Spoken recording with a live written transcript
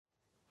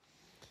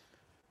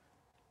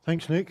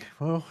Thanks, Nick.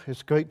 Well,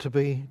 it's great to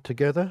be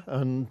together,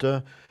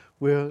 and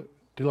we're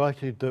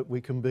delighted that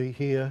we can be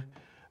here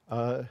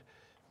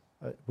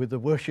with the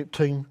worship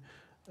team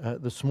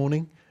this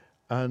morning.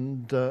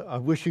 And I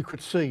wish you could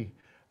see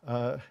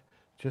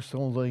just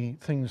all the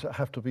things that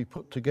have to be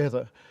put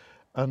together.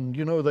 And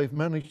you know, they've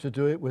managed to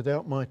do it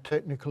without my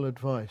technical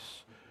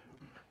advice.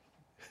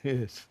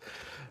 Yes,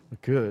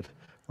 good.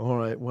 All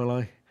right. Well,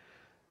 I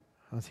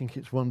think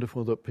it's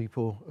wonderful that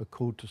people are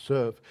called to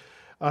serve.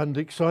 And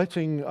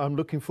exciting, I'm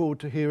looking forward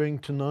to hearing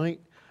tonight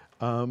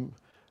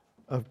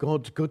of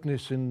God's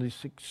goodness in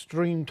this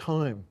extreme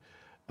time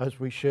as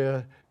we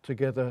share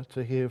together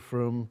to hear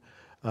from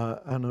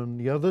Anna and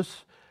the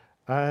others.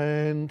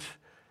 And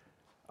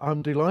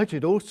I'm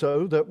delighted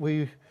also that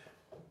we're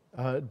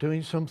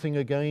doing something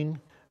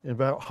again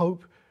about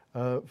hope,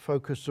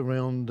 focused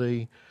around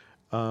the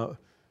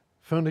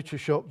furniture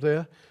shop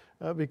there,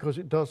 because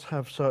it does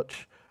have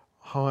such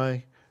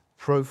high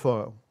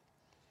profile.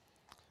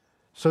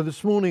 So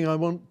this morning I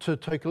want to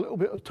take a little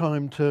bit of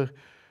time to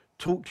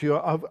talk to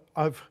you.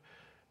 I've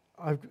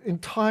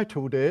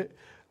entitled it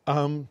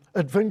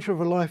Adventure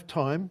of a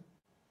Lifetime.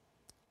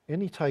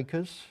 Any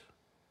takers?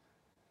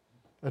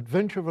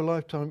 Adventure of a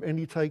Lifetime,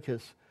 any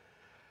takers?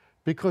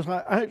 Because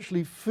I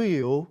actually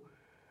feel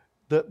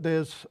that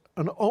there's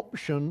an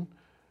option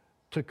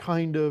to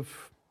kind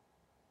of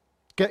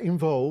get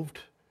involved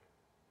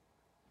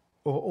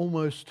or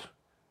almost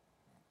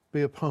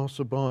be a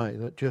passerby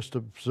that just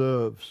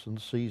observes and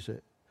sees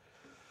it.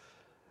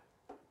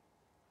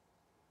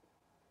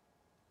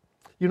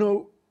 You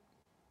know,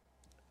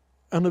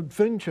 an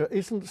adventure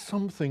isn't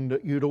something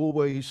that you'd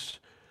always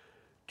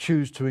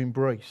choose to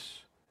embrace.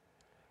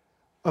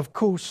 Of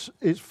course,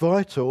 it's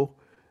vital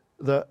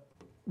that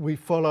we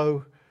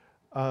follow,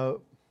 it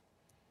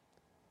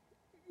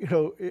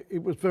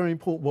was very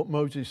important what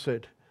Moses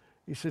said.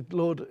 He said,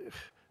 Lord,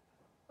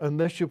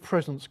 unless your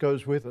presence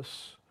goes with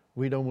us,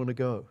 we don't want to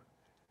go.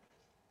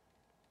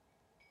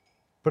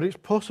 But it's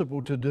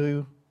possible to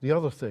do the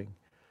other thing.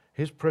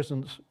 His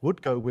presence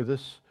would go with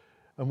us,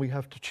 and we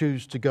have to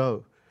choose to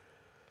go.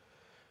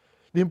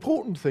 The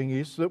important thing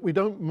is that we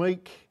don't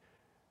make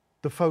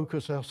the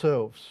focus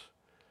ourselves,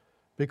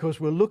 because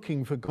we're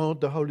looking for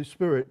God, the Holy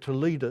Spirit, to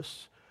lead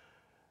us.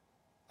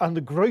 And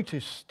the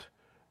greatest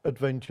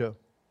adventure,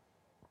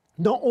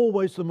 not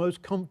always the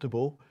most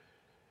comfortable,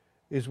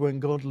 is when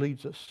God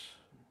leads us.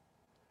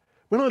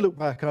 When I look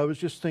back, I was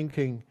just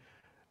thinking,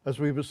 as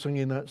we were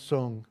singing that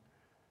song,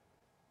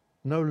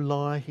 no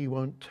lie he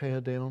won't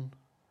tear down,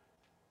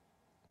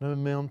 no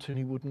mountain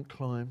he wouldn't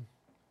climb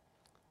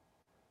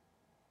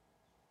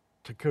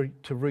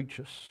to reach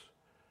us.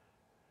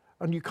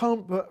 And you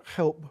can't but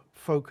help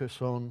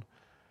focus on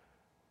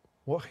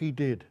what he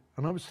did.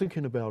 And I was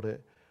thinking about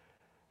it,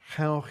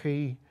 how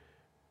he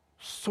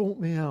sought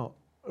me out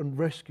and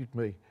rescued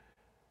me,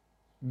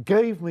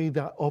 gave me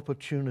that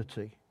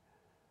opportunity,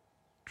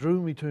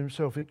 drew me to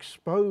himself,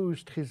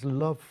 exposed his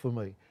love for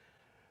me,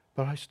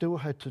 but I still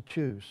had to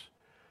choose.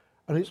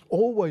 And it's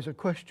always a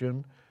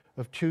question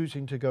of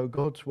choosing to go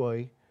God's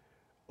way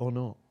or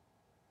not.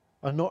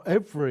 And not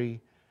every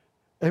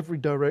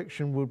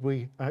direction would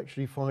we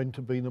actually find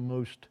to be the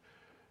most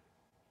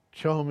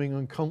charming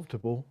and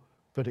comfortable,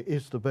 but it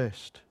is the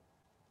best.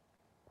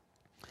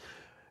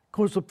 Of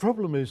course, the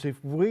problem is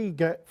if we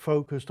get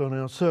focused on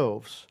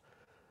ourselves,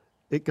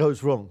 it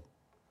goes wrong.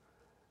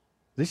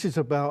 This is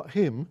about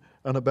him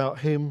and about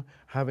him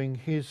having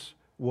his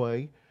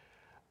way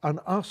and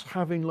us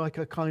having like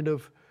a kind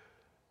of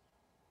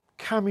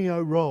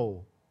cameo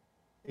role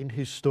in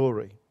his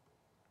story.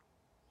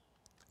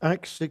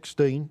 Acts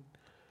 16.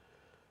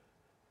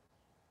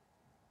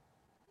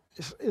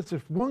 It's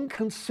one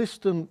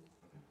consistent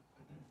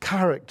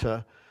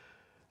character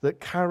that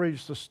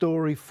carries the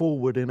story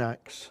forward in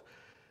Acts.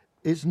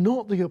 It's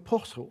not the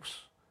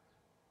apostles,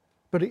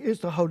 but it is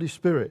the Holy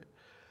Spirit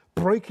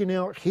breaking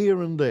out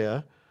here and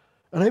there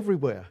and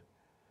everywhere.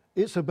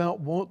 It's about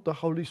what the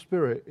Holy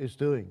Spirit is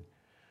doing.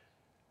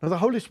 Now, the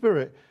Holy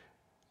Spirit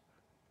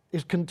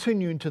is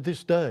continuing to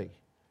this day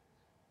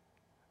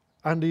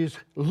and is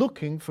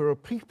looking for a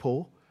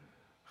people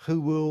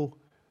who will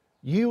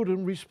yield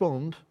and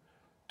respond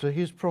to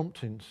his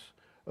promptings,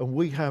 and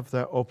we have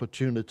that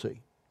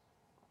opportunity.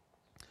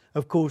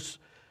 Of course,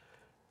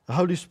 the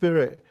Holy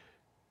Spirit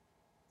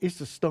is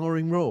the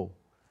starring role.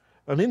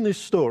 And in this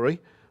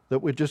story that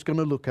we're just going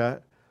to look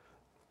at,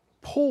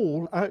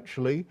 Paul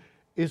actually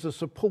is a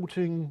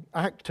supporting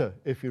actor,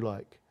 if you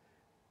like.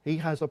 He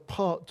has a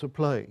part to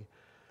play.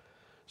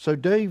 So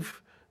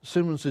Dave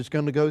Simmons is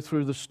going to go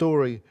through the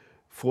story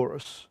for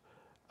us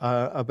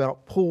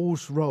about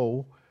Paul's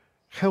role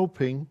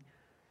helping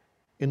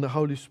in the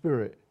Holy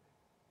Spirit.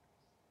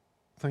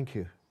 Thank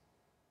you.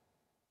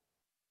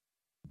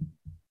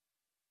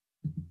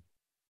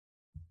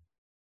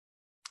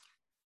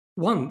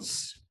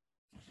 Once,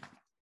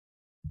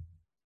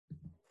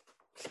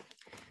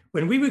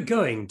 when we were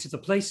going to the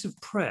place of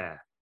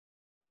prayer,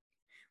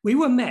 we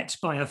were met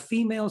by a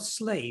female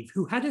slave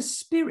who had a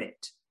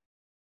spirit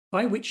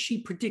by which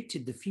she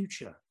predicted the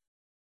future.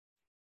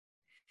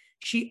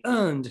 she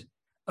earned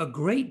a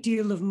great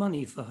deal of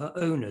money for her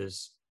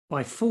owners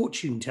by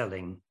fortune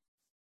telling.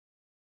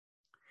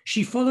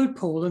 She followed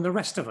Paul and the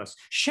rest of us,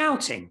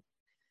 shouting,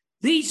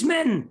 "These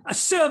men are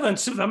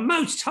servants of the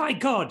Most High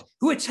God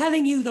who are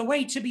telling you the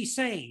way to be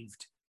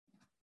saved."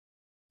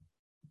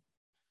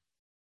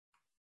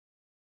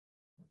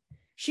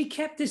 She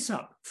kept this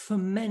up for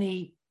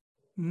many,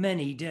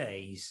 many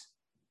days.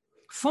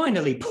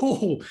 Finally,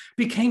 Paul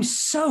became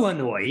so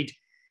annoyed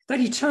that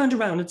he turned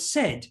around and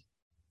said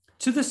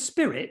to the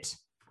spirit,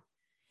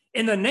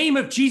 "In the name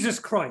of Jesus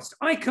Christ,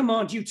 I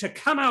command you to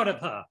come out of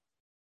her."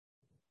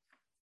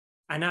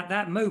 And at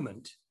that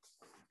moment,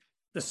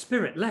 the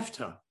spirit left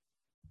her.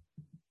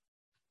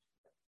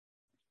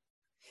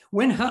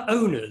 When her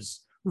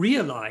owners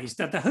realized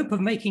that the hope of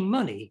making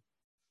money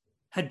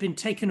had been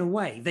taken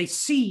away, they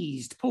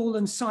seized Paul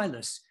and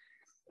Silas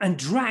and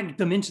dragged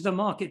them into the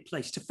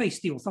marketplace to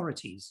face the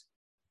authorities.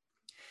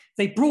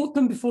 They brought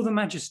them before the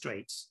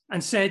magistrates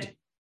and said,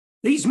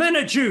 "These men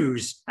are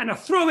Jews and are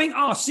throwing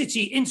our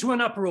city into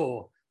an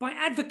uproar by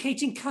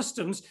advocating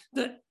customs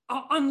that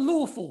are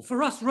unlawful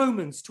for us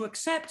Romans to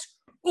accept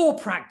or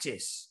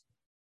practice."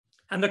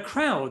 And the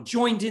crowd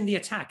joined in the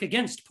attack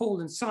against Paul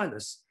and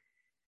Silas.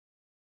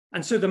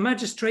 And so the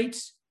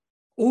magistrates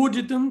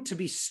ordered them to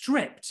be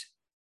stripped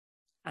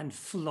and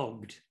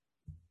flogged.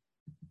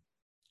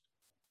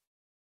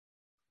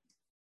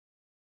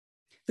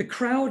 The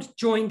crowd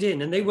joined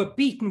in and they were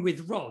beaten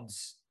with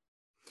rods.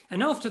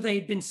 And after they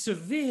had been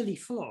severely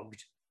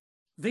flogged,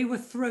 they were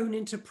thrown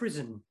into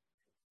prison.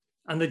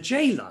 And the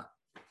jailer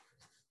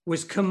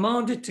was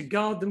commanded to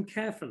guard them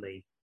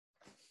carefully.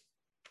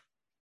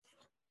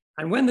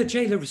 And when the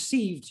jailer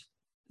received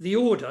the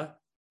order,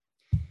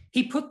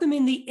 he put them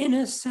in the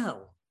inner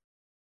cell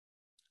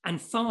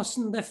and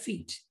fastened their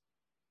feet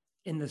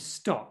in the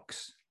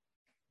stocks.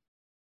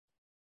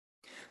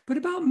 But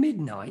about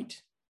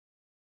midnight,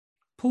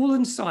 Paul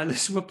and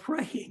Silas were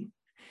praying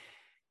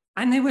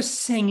and they were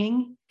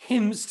singing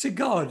hymns to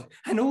God,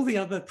 and all the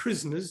other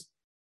prisoners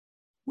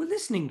were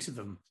listening to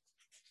them.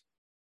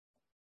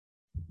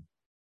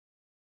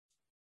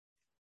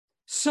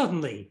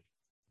 Suddenly,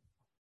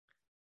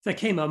 there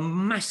came a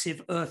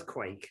massive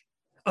earthquake,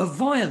 a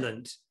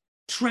violent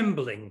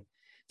trembling,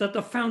 that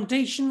the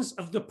foundations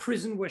of the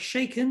prison were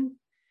shaken,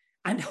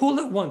 and all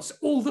at once,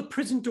 all the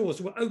prison doors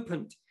were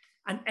opened,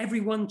 and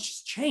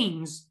everyone's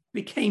chains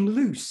became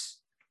loose.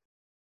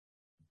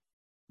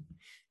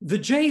 The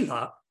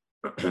jailer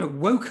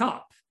woke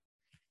up,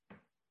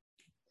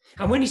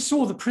 and when he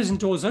saw the prison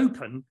doors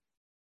open,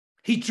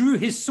 he drew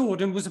his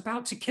sword and was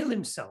about to kill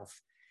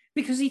himself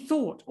because he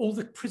thought all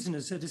the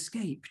prisoners had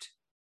escaped.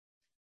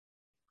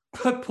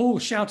 But Paul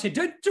shouted,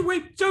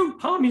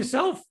 Don't harm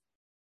yourself.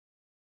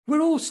 We're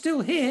all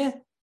still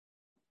here."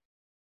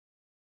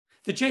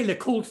 The jailer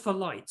called for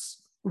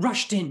lights,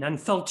 rushed in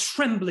and fell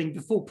trembling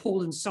before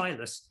Paul and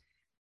Silas.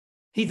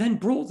 He then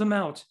brought them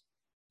out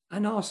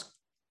and asked,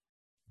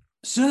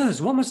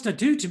 "Sirs, what must I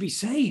do to be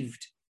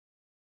saved?"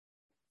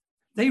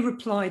 They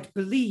replied,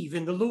 "Believe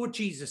in the Lord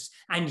Jesus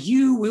and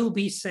you will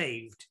be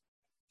saved,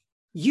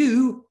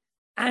 you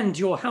and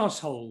your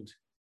household."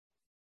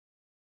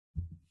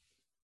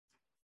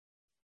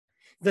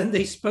 Then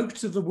they spoke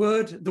to the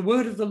word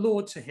of the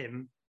Lord to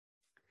him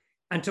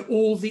and to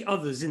all the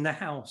others in the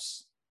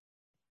house.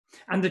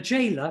 And the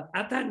jailer,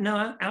 at that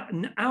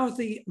hour of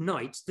the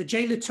night, the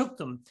jailer took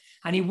them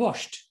and he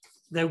washed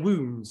their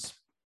wounds.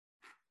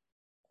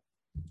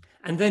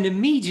 And then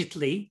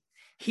immediately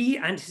he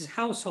and his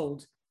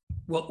household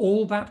were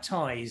all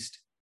baptized.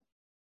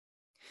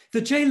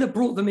 The jailer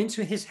brought them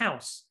into his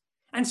house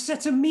and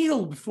set a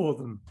meal before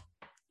them.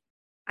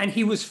 And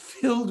he was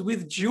filled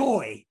with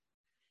joy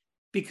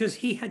because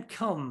he had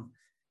come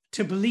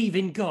to believe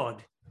in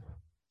God,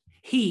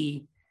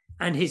 he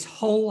and his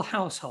whole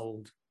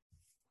household.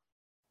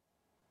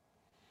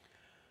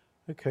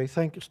 Okay,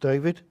 thanks,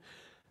 David.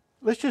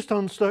 Let's just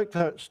unstack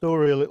that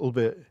story a little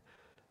bit.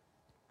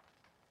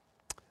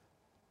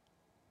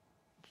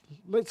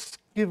 Let's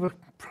give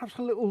perhaps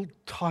a little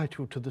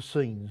title to the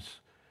scenes.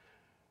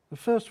 The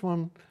first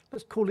one,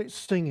 let's call it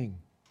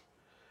singing.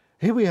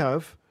 Here we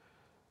have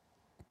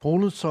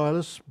Paul and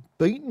Silas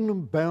beaten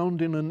and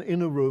bound in an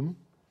inner room,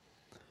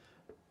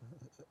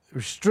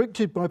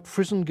 restricted by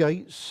prison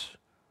gates,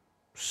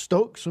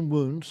 stocks and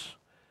wounds,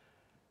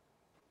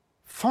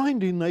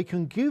 finding they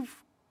can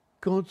give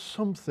God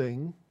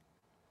something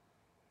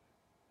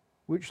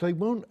which they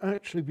won't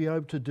actually be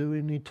able to do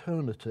in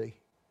eternity.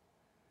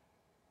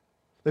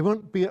 They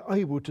won't be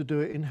able to do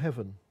it in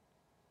heaven.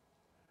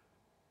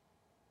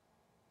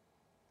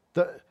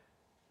 That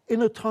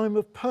in a time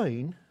of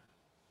pain,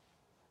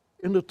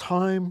 in a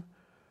time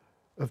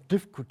of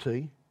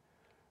difficulty,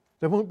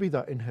 there won't be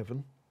that in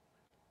heaven.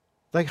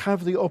 They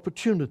have the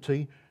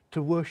opportunity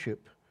to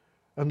worship,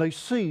 and they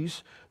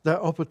seize that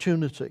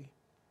opportunity.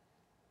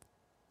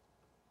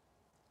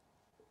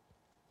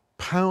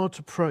 Power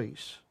to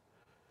praise.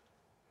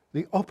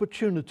 The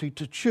opportunity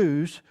to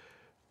choose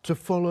to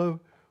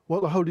follow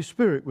what the Holy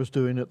Spirit was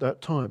doing at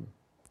that time.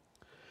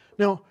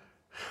 Now,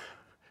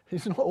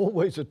 is not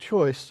always a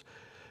choice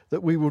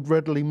that we would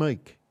readily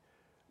make.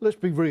 Let's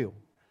be real.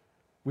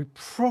 We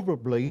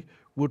probably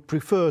would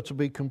prefer to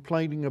be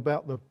complaining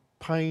about the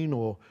pain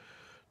or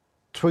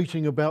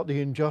tweeting about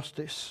the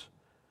injustice.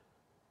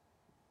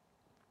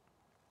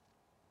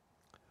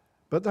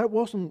 But that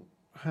wasn't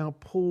how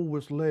Paul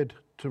was led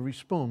to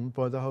respond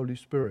by the Holy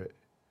Spirit.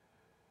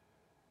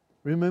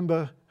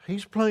 Remember,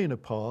 he's playing a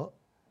part,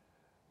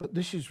 but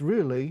this is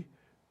really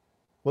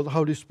what the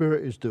Holy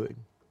Spirit is doing.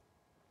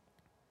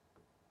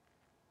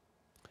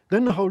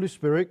 Then the Holy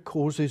Spirit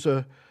causes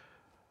a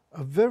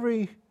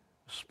very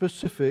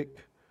specific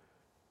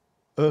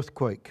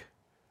earthquake.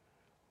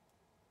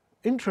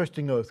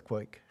 Interesting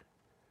earthquake.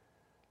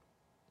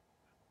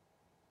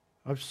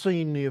 I've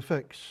seen the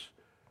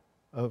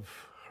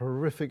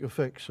horrific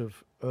effects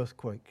of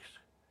earthquakes.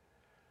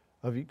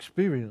 I've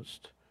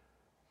experienced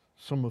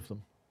some of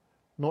them.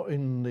 Not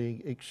in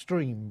the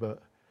extreme,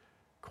 but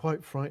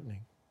quite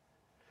frightening.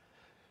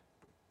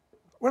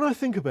 When I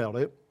think about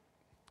it,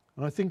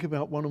 and I think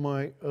about one of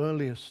my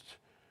earliest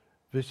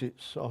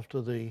visits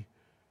after the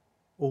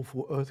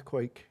awful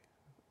earthquake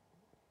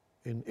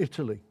in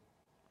Italy,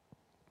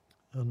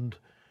 and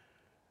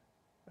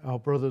our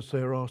brothers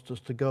there asked us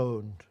to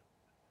go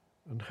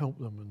and help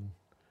them and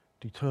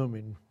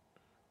determine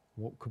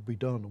what could be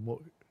done and what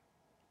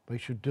they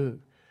should do.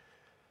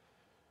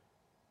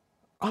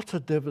 Utter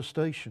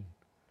devastation.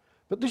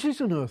 But this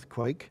is an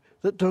earthquake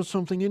that does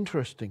something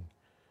interesting.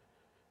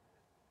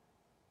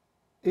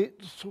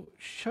 It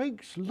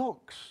shakes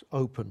locks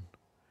open.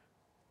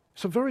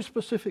 It's a very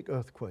specific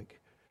earthquake.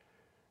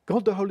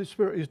 God the Holy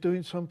Spirit is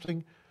doing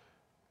something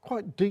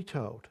quite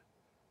detailed.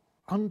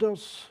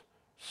 Undoes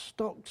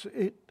stocks,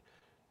 it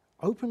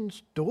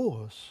opens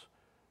doors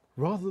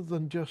rather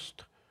than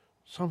just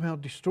somehow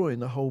destroying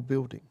the whole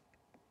building.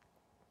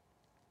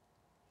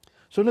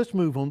 So let's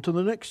move on to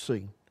the next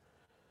scene.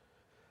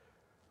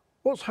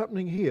 What's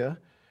happening here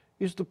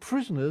is the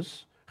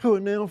prisoners who are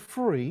now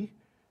free,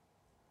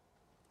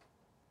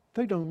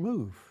 they don't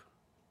move.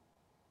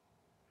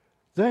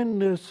 Then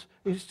there's,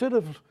 instead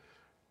of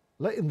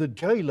letting the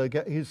jailer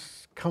get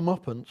his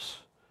comeuppance,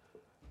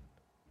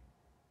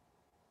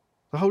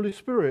 the Holy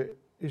Spirit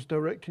is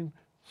directing,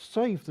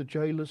 save the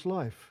jailer's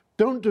life.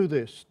 Don't do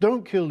this.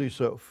 Don't kill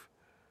yourself.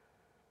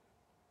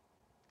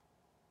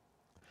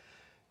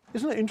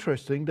 Isn't it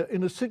interesting that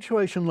in a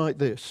situation like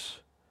this,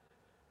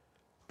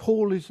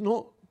 Paul is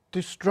not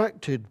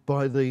distracted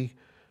by the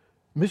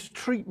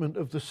mistreatment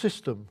of the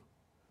system,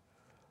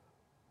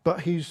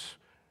 but he's,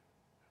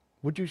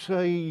 would you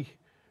say,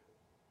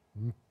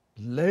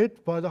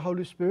 led by the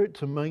Holy Spirit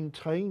to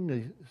maintain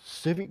a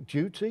civic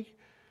duty,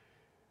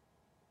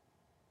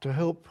 to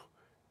help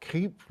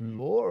keep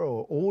law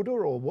or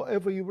order or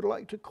whatever you would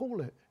like to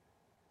call it.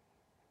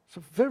 It's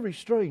a very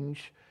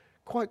strange,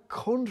 quite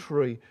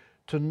contrary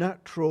to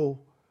natural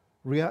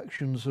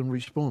reactions and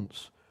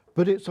response.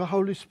 But it's a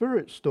Holy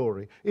Spirit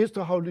story. It's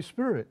the Holy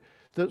Spirit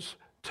that's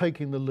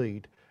taking the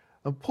lead.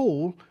 And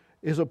Paul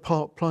is a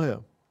part player.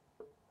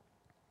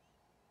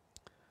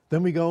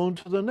 Then we go on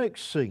to the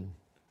next scene.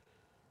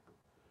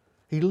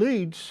 He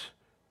leads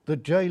the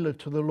jailer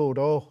to the Lord.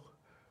 Oh,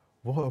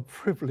 what a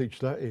privilege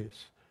that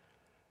is.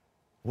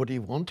 Would he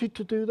wanted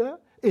to do that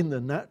in the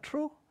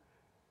natural?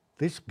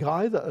 This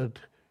guy that had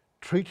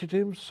treated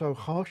him so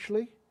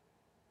harshly?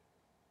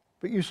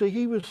 But you see,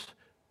 he was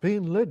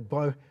being led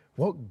by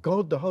what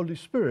God the Holy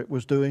Spirit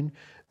was doing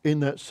in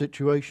that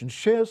situation.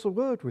 Shares the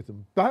word with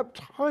them,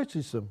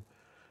 baptizes them.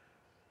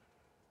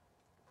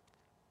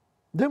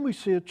 Then we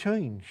see a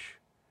change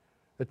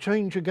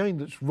again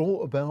that's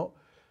wrought about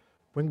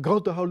when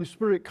God the Holy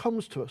Spirit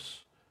comes to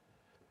us.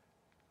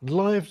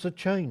 Lives are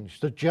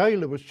changed. The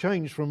jailer was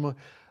changed from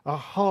a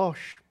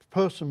harsh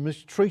person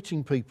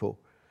mistreating people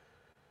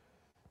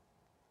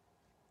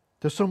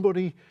to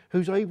somebody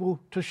who's able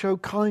to show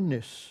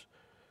kindness,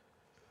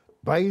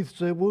 bathes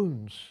their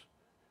wounds,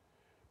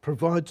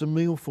 provides a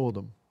meal for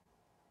them.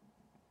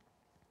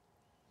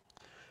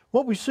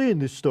 What we see in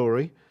this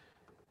story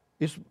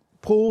is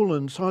Paul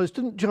and Silas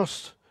didn't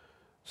just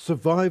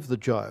survive the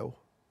jail,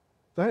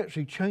 they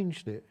actually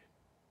changed it.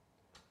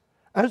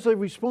 As they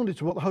responded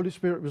to what the Holy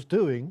Spirit was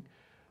doing,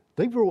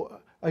 they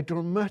brought a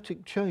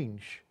dramatic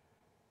change,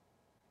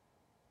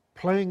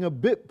 playing a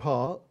bit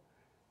part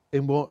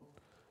in what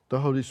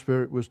the Holy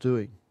Spirit was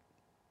doing.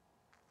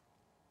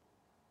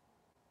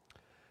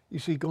 You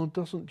see, God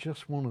doesn't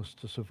just want us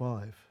to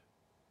survive.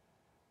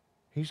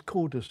 He's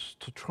called us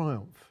to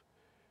triumph.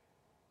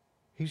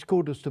 He's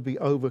called us to be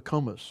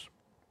overcomers.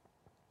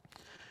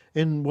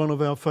 In one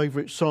of our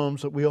favourite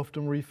psalms that we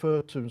often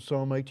refer to,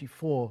 Psalm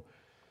 84,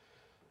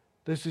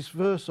 there's this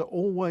verse that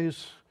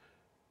always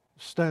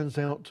stands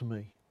out to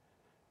me.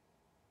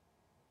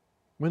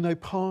 When they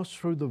pass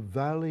through the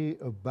valley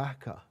of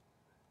Baca,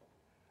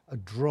 a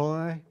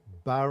dry,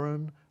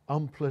 barren,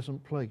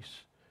 unpleasant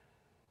place,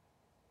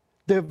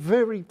 their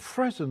very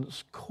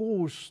presence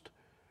caused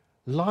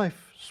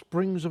life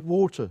springs of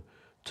water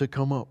to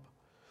come up.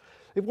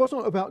 It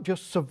wasn't about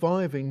just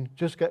surviving,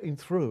 just getting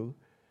through.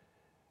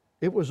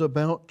 It was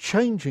about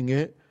changing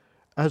it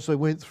as they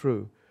went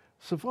through.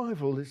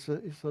 Survival is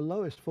the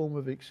lowest form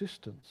of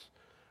existence.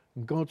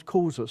 And God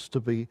calls us to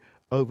be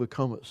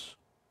overcomers.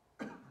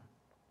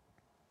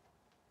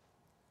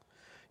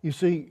 You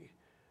see,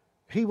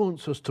 he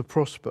wants us to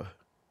prosper.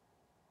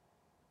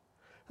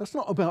 That's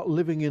not about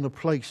living in a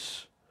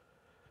place,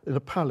 in a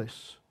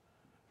palace,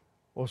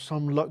 or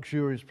some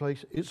luxurious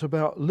place. It's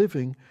about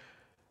living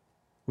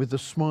with the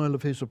smile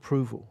of his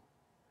approval.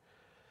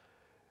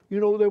 You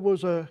know, there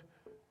was an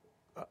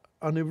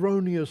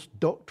erroneous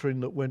doctrine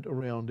that went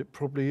around. It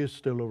probably is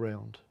still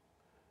around.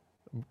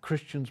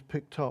 Christians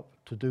picked up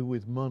to do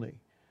with money.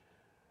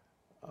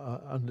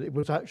 And it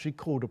was actually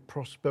called a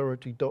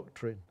prosperity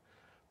doctrine.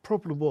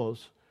 Problem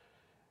was,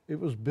 it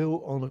was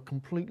built on a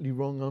completely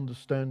wrong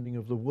understanding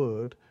of the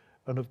word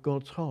and of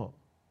God's heart.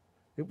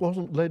 It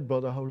wasn't led by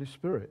the Holy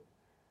Spirit.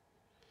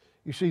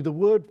 You see, the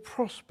word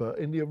prosper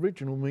in the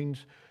original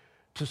means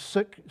to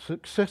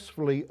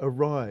successfully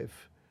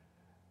arrive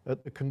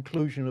at the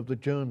conclusion of the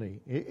journey.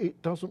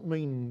 It doesn't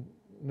mean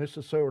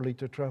necessarily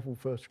to travel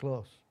first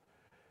class.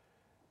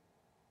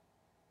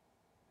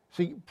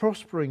 See,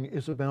 prospering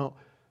is about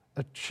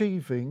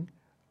achieving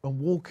and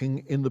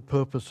walking in the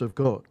purpose of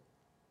God.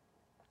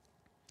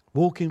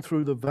 Walking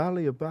through the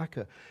valley of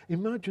Baca.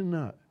 Imagine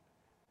that.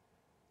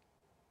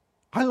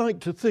 I like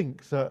to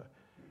think that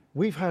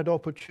we've had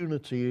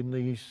opportunity in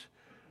these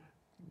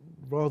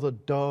rather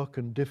dark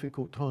and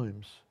difficult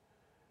times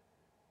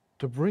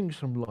to bring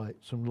some light,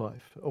 some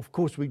life. Of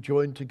course, we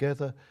joined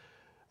together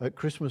at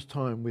Christmas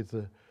time with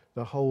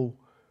the whole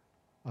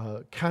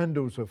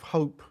candles of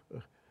hope.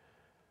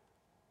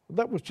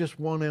 That was just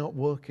one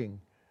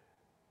outworking.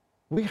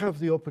 We have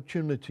the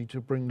opportunity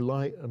to bring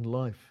light and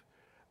life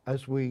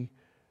as we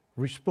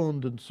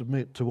respond and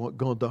submit to what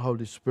God the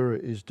Holy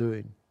Spirit is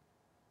doing.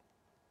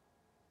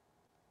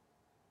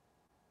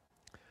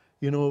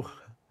 You know,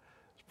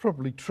 it's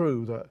probably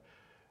true that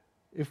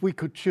if we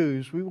could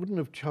choose, we wouldn't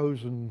have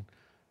chosen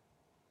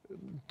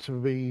to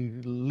be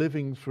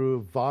living through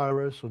a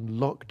virus and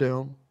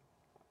lockdown,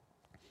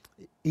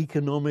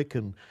 economic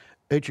and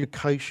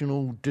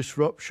educational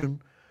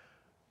disruption,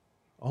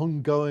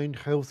 ongoing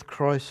health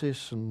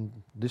crisis and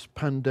this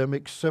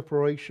pandemic,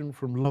 separation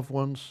from loved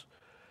ones.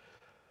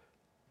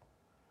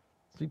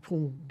 See,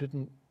 Paul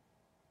didn't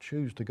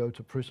choose to go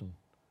to prison.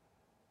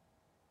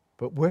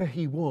 But where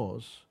he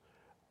was,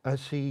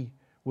 as he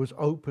was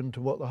open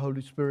to what the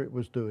Holy Spirit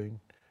was doing,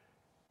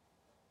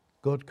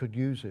 God could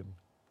use him.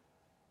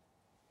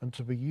 And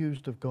to be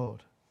used of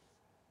God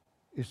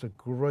is a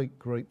great,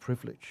 great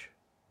privilege.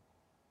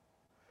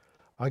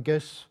 I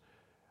guess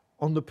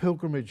on the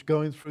pilgrimage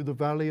going through the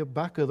valley of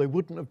Baca, they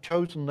wouldn't have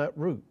chosen that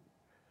route.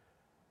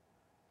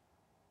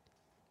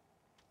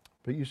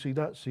 But you see,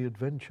 that's the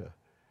adventure.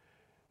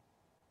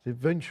 The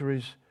adventure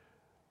is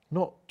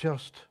not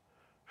just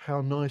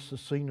how nice the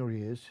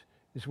scenery is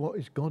what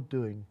is God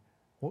doing?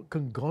 What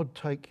can God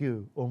take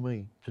you or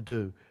me to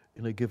do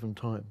in a given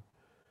time?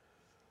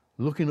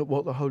 Looking at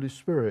what the Holy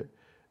Spirit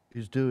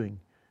is doing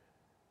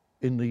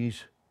in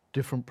these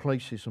different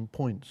places and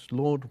points.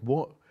 Lord,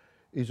 what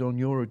is on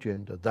your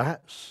agenda?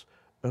 That's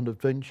an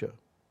adventure.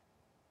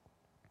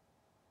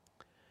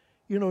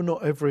 You know,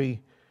 not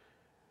every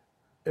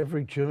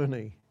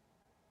journey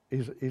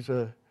is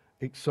a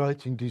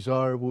exciting,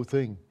 desirable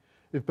thing.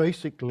 If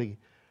basically,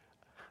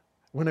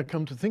 when I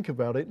come to think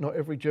about it, not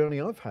every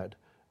journey I've had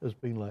has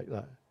been like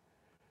that.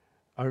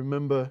 I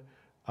remember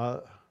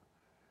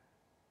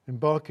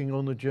embarking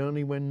on the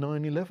journey when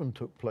 9/11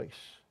 took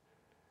place.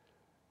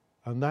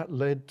 And that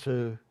led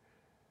to,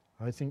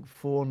 I think,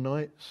 4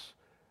 nights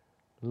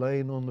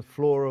laying on the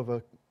floor of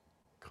a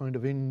kind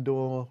of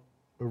indoor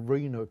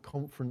arena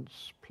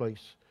conference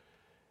place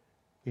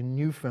in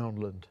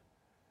Newfoundland.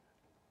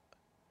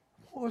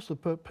 What was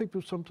the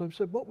people sometimes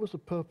said, what was the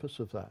purpose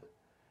of that?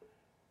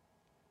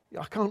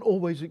 I can't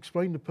always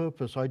explain the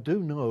purpose. I do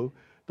know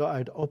that I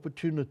had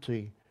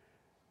opportunity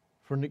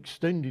for an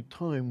extended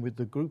time with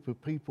the group of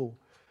people.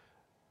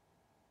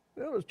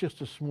 It was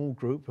just a small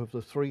group of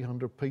the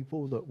 300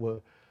 people that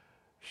were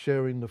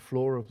sharing the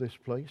floor of this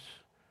place.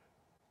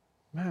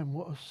 Man,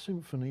 what a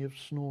symphony of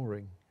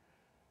snoring.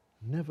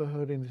 Never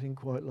heard anything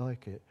quite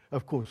like it.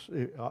 Of course,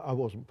 I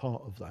wasn't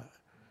part of that.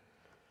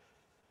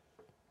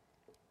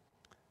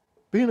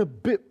 Being a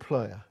bit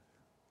player.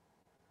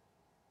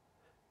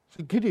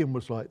 See, Gideon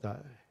was like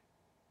that.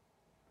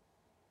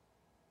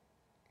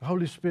 The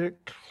Holy Spirit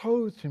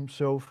clothed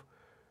himself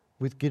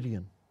with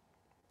Gideon.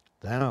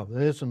 Now,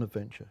 there's an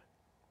adventure.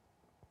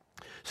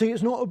 See,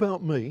 it's not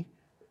about me.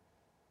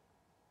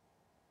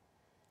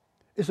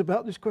 It's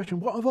about this question,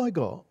 what have I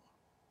got?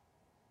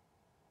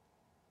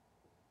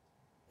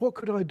 What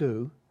could I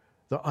do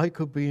that I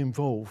could be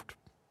involved,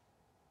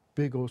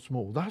 big or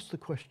small? That's the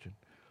question.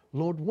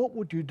 Lord, what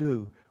would you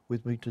do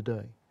with me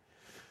today?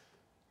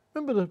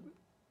 Remember the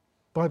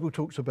Bible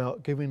talks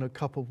about giving a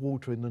cup of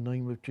water in the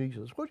name of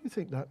Jesus. What do you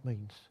think that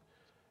means?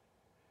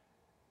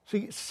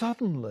 See,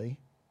 suddenly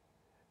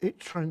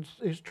it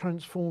is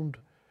transformed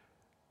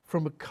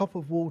from a cup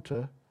of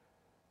water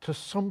to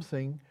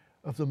something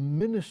of the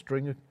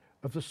ministering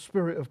of the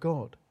Spirit of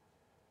God.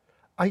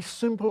 A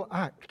simple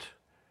act,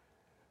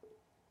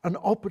 an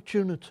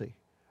opportunity,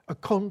 a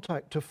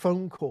contact, a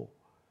phone call,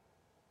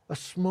 a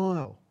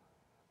smile,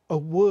 a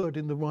word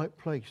in the right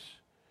place.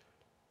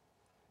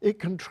 It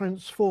can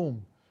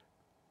transform,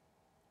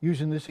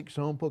 using this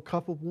example, a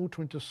cup of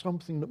water into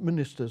something that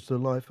ministers the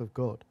life of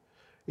God.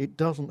 It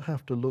doesn't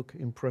have to look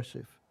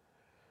impressive.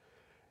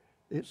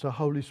 It's the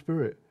Holy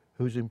Spirit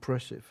who's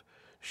impressive,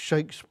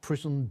 shakes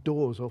prison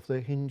doors off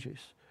their hinges,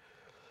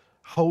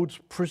 holds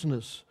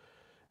prisoners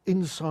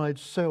inside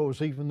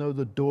cells even though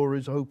the door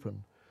is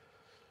open,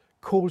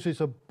 causes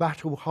a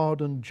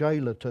battle-hardened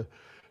jailer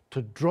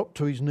to drop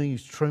to his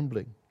knees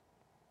trembling.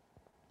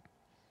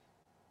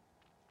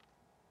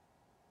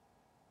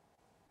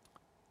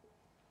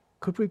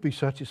 Could we be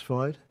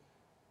satisfied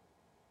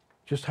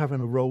just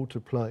having a role to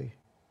play,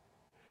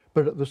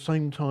 but at the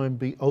same time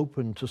be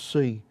open to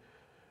see,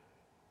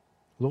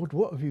 Lord,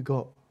 what have you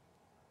got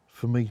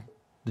for me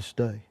this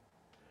day?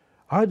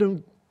 I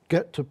don't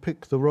get to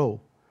pick the role.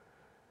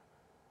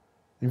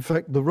 In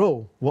fact, the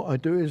role, what I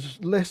do, is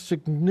less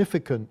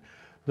significant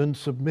than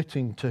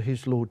submitting to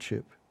his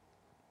lordship.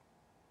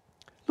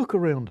 Look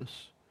around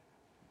us.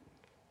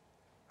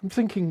 I'm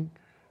thinking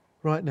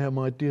right now,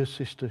 my dear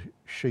sister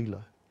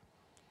Sheila.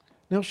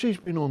 Now, she's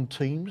been on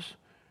teams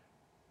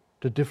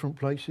to different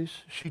places.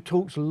 She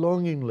talks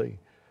longingly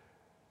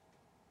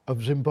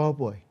of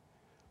Zimbabwe,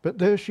 but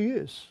there she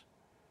is.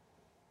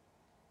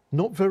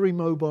 Not very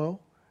mobile,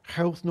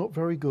 health not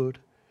very good,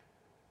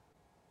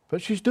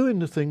 but she's doing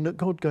the thing that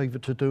God gave her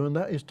to do, and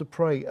that is to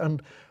pray.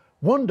 And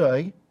one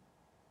day,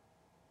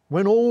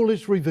 when all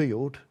is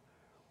revealed,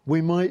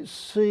 we might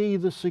see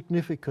the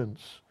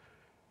significance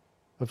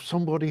of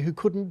somebody who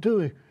couldn't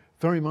do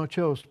very much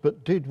else,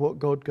 but did what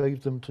God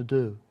gave them to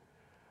do,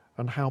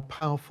 and how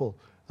powerful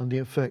and the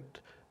effect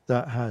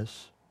that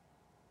has.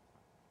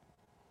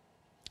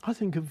 I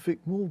think of Vic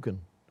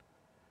Morgan,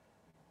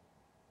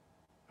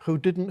 who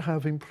didn't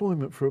have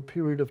employment for a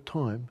period of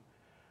time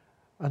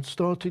and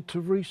started to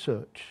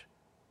research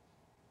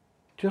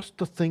just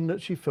the thing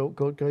that she felt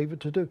God gave her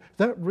to do.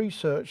 That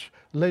research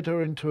led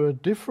her into a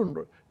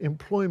different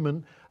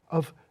employment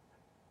of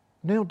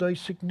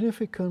nowadays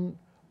significant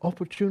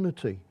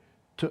opportunity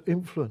to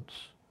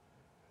influence.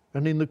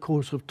 And in the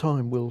course of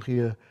time, we'll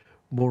hear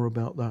more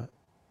about that.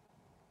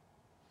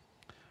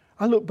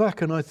 I look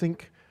back and I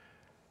think,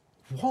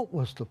 what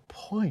was the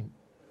point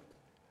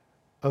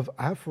of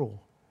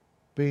Avril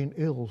being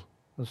ill,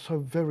 and so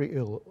very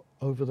ill,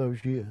 over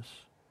those years?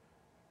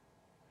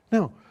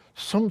 Now,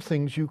 some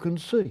things you can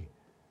see.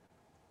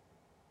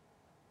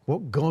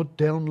 What God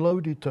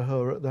downloaded to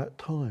her at that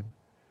time.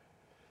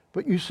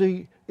 But you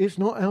see, it's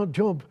not our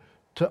job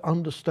to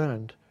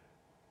understand.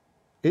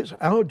 It's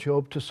our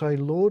job to say,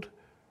 Lord,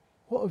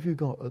 what have you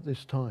got at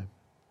this time?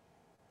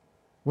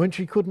 When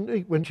she couldn't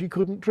eat, when she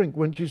couldn't drink,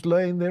 when she's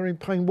laying there in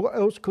pain, what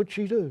else could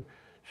she do?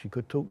 She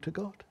could talk to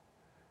God.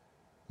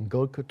 And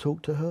God could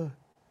talk to her.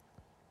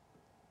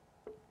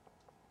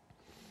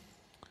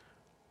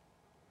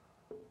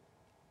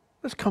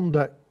 Let's come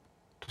back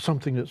to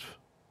something that's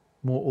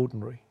more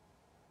ordinary.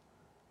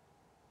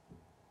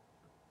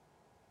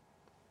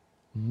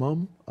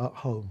 Mum at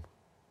home.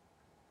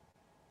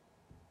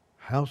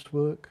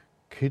 Housework,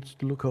 kids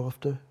to look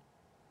after.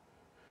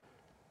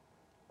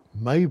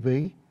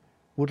 Maybe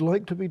would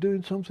like to be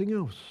doing something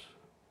else.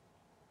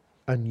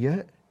 And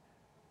yet,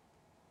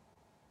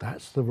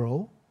 that's the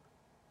role.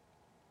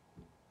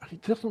 And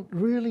it doesn't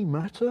really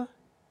matter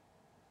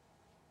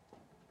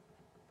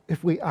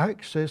if we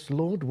access,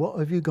 Lord, what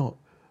have you got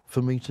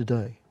for me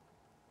today?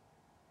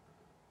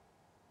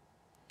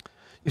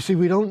 You see,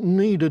 we don't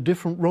need a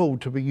different role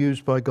to be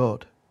used by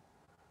God.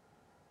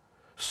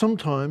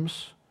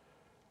 Sometimes,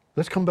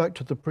 let's come back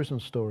to the prison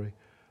story.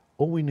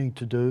 All we need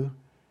to do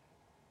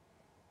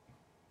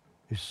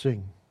is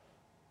sing.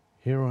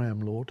 Here I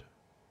am, Lord.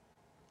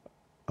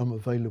 I'm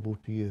available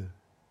to you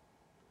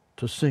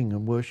to sing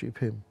and worship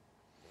him.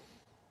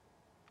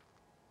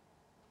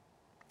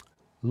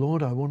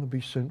 Lord, I want to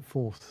be sent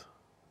forth.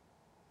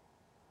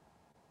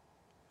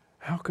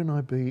 How can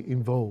I be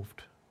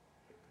involved?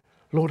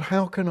 Lord,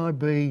 how can I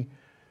be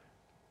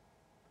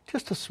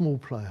just a small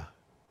player,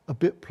 a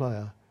bit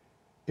player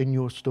in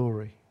your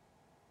story?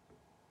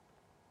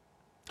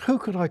 Who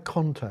could I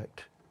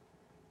contact?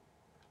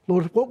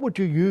 Lord, what would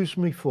you use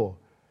me for?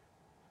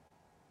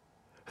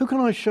 Who can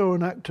I show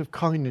an act of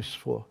kindness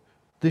for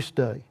this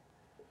day?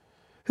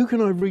 Who can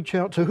I reach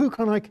out to? Who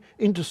can I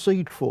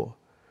intercede for?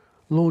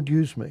 Lord,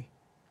 use me.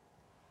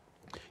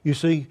 You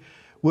see,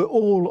 we're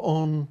all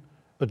on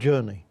a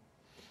journey.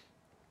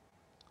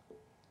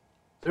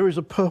 There is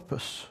a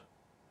purpose.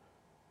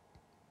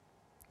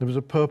 There was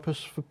a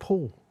purpose for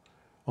Paul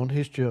on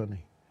his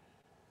journey.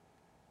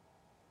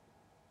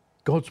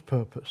 God's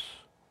purpose,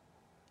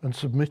 and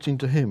submitting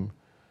to him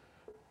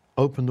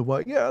opened the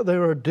way. Yeah,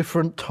 there are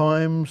different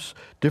times,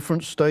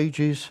 different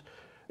stages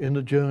in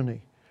the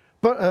journey,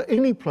 but at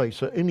any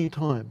place, at any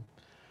time.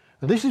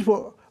 And this is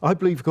what I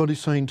believe God is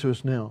saying to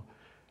us now.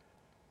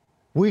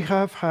 We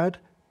have had,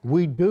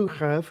 we do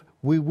have,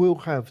 we will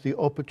have the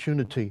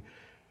opportunity,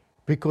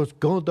 because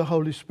God the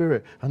Holy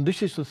Spirit, and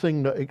this is the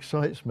thing that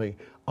excites me,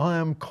 I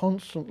am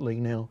constantly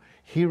now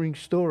hearing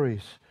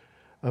stories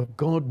of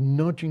God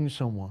nudging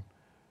someone.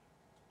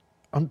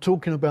 I'm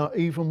talking about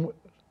even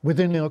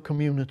within our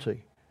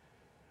community.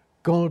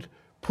 God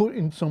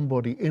putting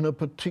somebody in a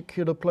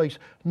particular place,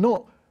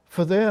 not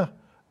for their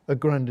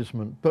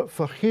aggrandizement, but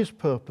for his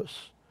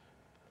purpose.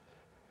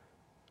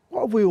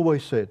 What have we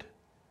always said?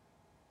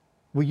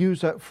 We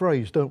use that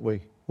phrase, don't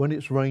we? When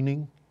it's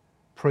raining,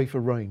 pray for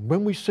rain.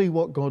 When we see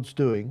what God's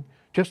doing,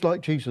 just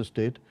like Jesus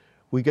did,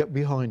 we get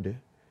behind it.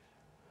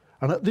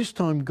 And at this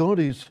time, God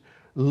is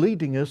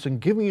leading us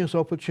and giving us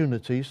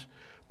opportunities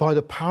by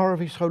the power of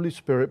his Holy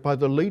Spirit, by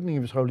the leading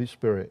of his Holy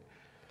Spirit,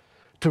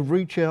 to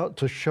reach out,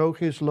 to show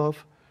his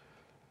love,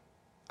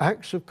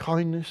 acts of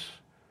kindness,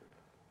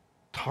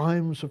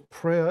 times of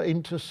prayer,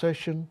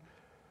 intercession,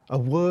 a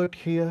word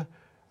here,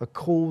 a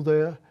call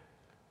there.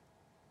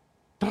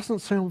 Doesn't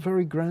sound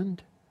very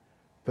grand,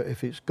 but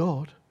if it's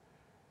God,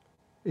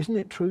 isn't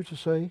it true to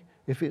say,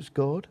 if it's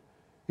God,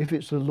 if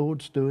it's the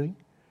Lord's doing,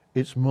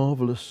 it's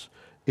marvelous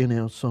in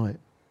our sight.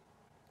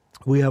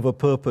 We have a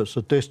purpose,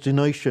 a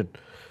destination,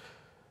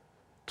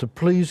 to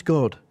please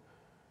God,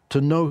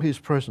 to know his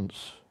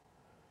presence.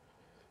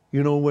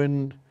 You know,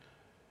 when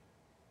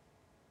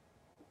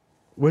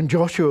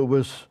Joshua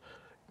was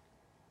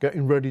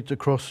getting ready to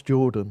cross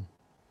Jordan,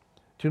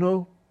 do you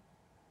know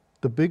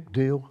the big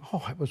deal?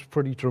 Oh, it was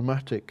pretty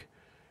dramatic.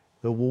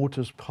 The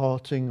waters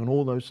parting and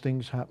all those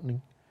things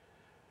happening.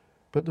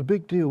 But the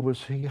big deal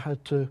was he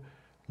had to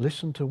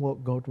listen to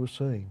what God was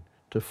saying,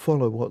 to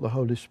follow what the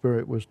Holy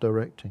Spirit was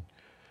directing.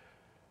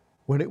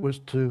 When it was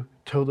to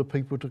tell the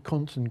people to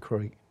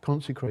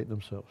consecrate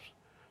themselves,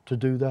 to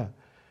do that.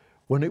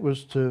 When it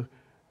was to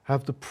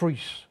have the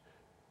priests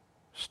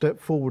step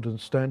forward and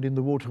stand in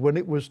the water. When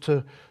it was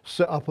to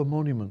set up a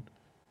monument.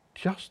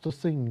 Just the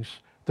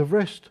things, the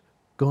rest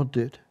God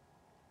did.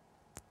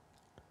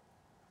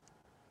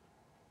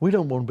 We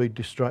don't want to be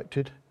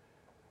distracted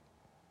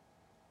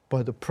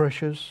by the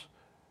pressures,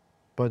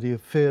 by the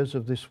affairs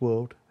of this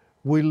world.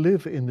 We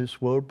live in this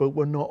world, but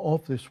we're not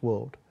of this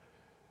world.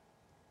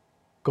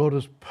 God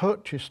has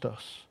purchased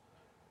us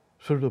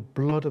through the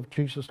blood of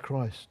Jesus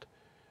Christ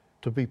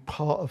to be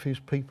part of his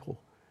people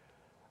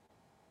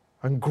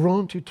and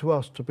granted to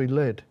us to be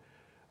led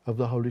of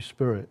the Holy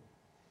Spirit.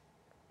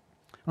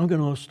 I'm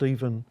going to ask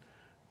Stephen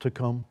to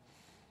come.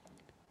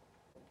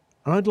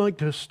 And I'd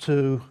like us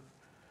to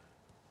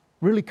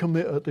really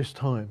commit at this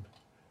time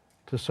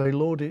to say,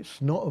 Lord, it's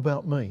not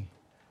about me.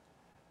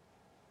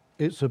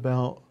 It's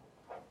about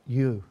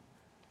you.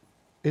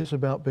 It's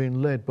about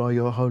being led by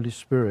your Holy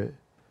Spirit.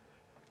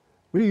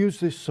 We use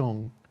this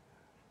song.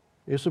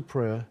 It's a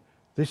prayer.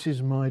 This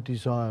is my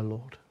desire,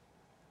 Lord.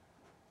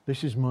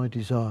 This is my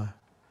desire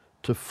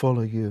to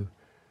follow you,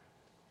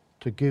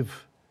 to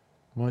give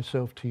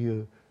myself to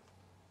you.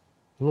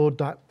 Lord,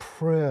 that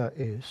prayer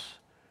is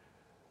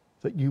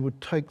that you would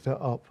take that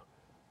up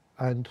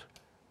and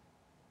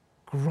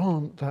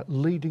grant that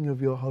leading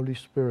of your Holy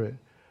Spirit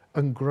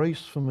and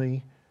grace for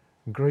me,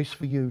 and grace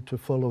for you to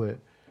follow it,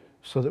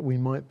 so that we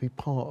might be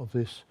part of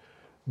this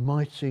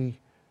mighty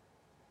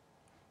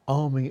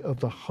army of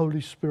the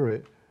Holy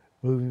Spirit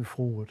moving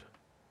forward.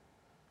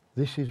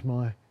 This is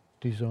my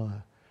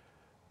desire.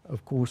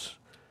 Of course,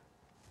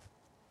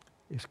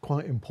 it's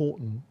quite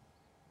important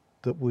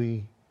that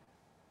we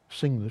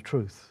sing the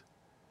truth.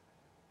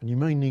 And you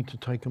may need to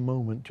take a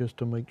moment just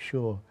to make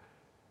sure,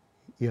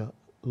 yeah,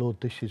 Lord,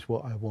 this is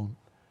what I want.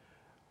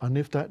 And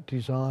if that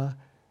desire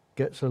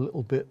gets a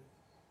little bit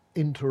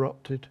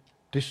interrupted,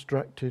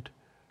 distracted,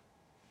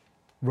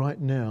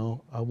 right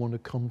now I want to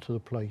come to the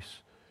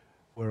place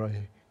where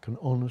I can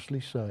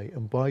honestly say,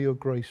 and by your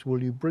grace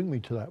will you bring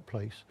me to that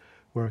place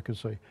where I can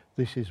say,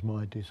 this is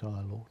my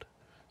desire, Lord.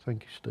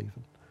 Thank you,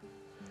 Stephen.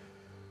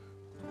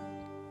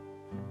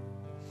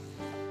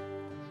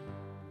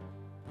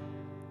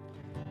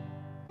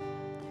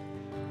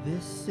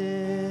 This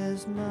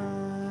is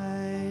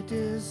my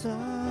desire,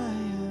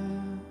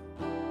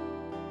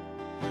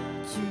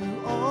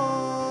 to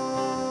honor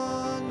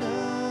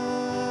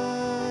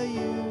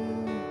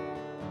you,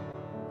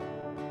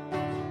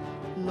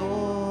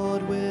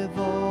 Lord, with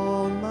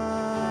all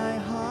my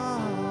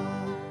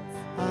heart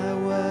I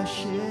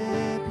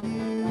worship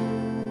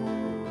you.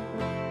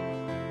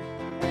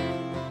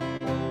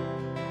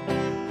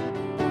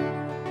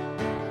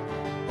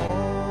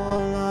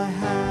 All I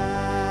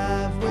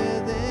have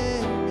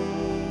within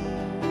me,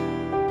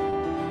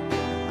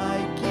 I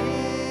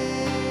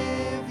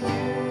give you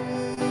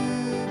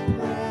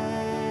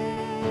praise.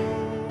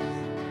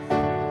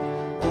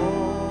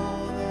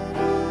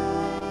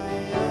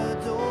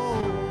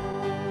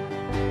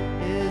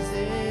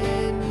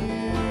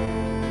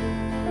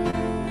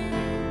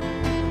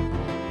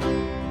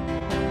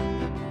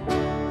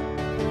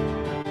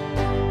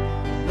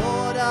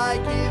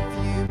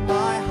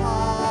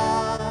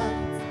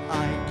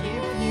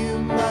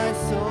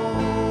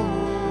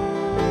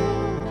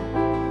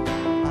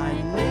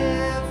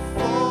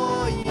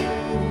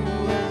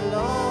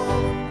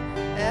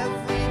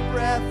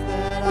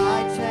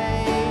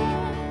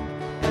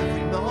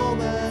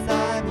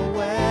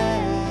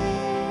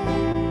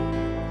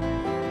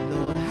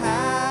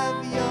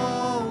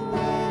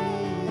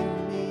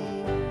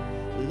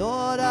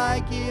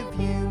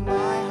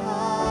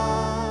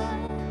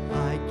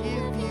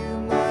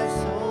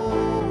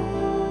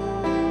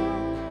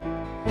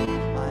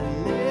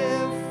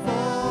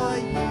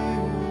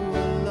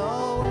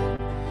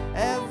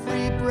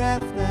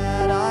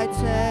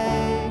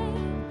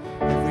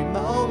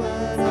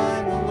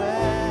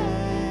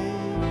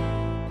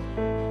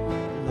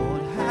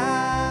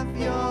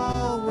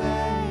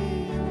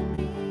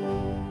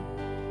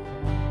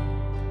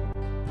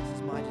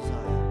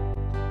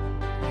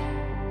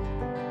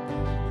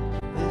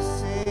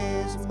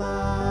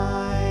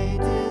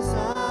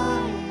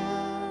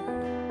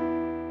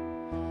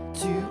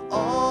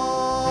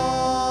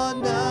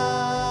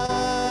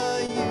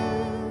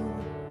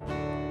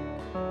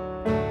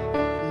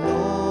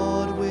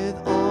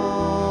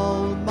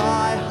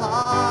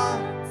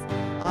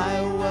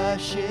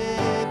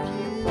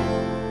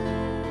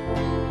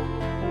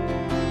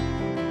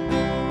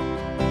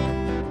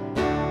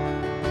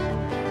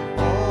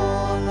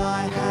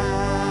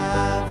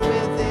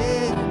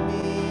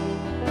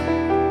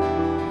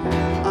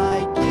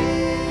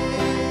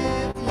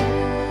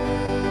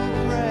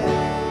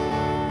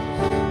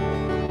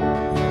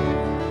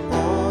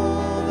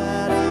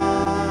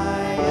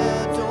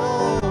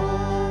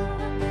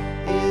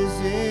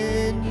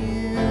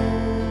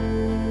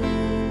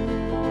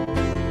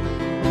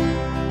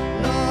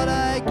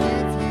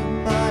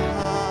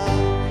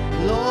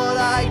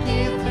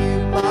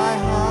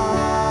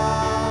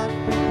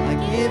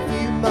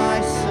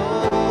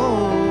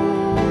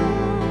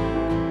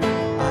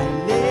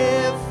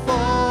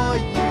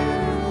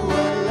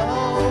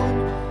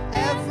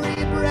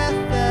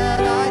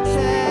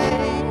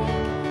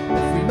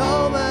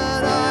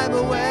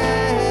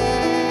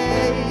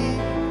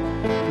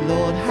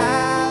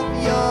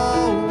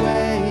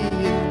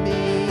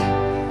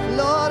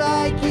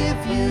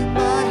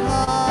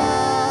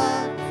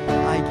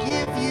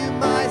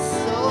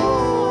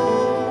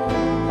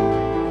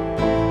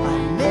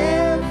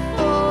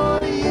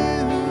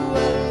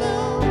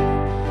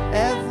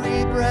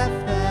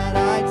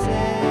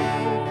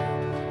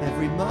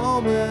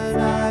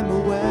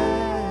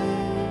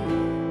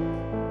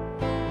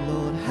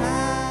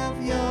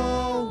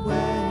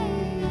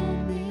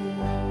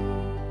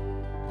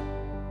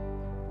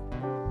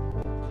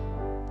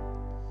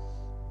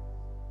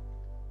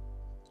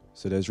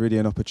 So there's really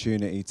an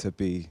opportunity to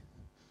be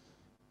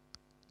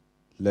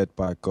led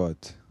by God,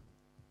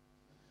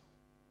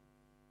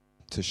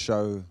 to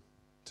show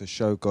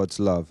God's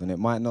love. And it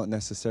might not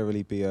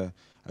necessarily be a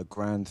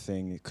grand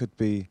thing. It could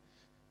be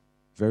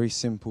very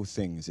simple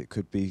things. It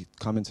could be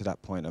coming to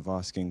that point of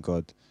asking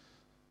God,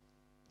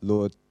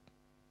 Lord,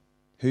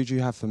 who do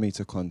you have for me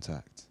to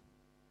contact?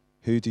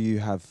 Who do you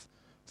have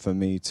for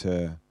me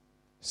to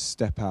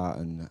step out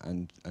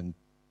and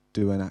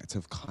do an act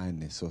of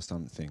kindness or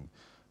something?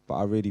 But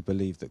I really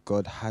believe that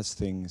God has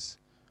things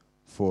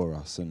for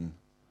us, and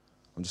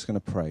I'm just going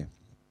to pray.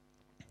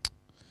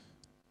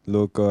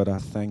 Lord God, I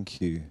thank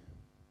you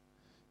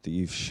that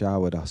you've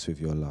showered us with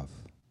your love.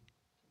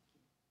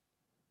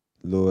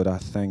 Lord, I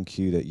thank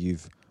you that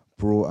you've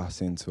brought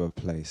us into a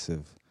place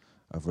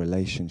of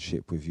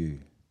relationship with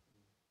you.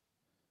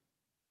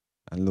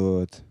 And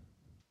Lord,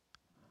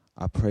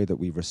 I pray that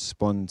we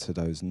respond to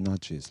those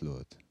nudges,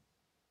 Lord.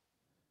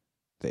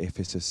 That if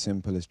it's as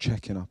simple as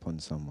checking up on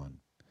someone,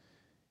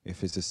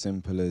 if it's as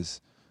simple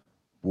as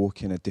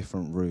walking a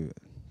different route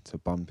to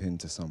bump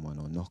into someone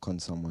or knock on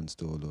someone's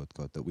door, Lord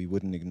God, that we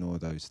wouldn't ignore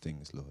those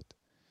things, Lord.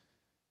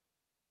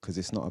 Because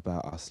it's not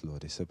about us,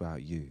 Lord, it's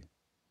about you.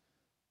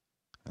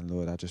 And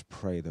Lord, I just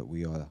pray that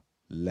we are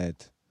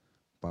led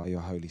by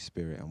your Holy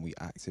Spirit and we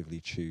actively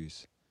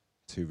choose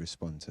to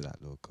respond to that,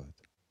 Lord God.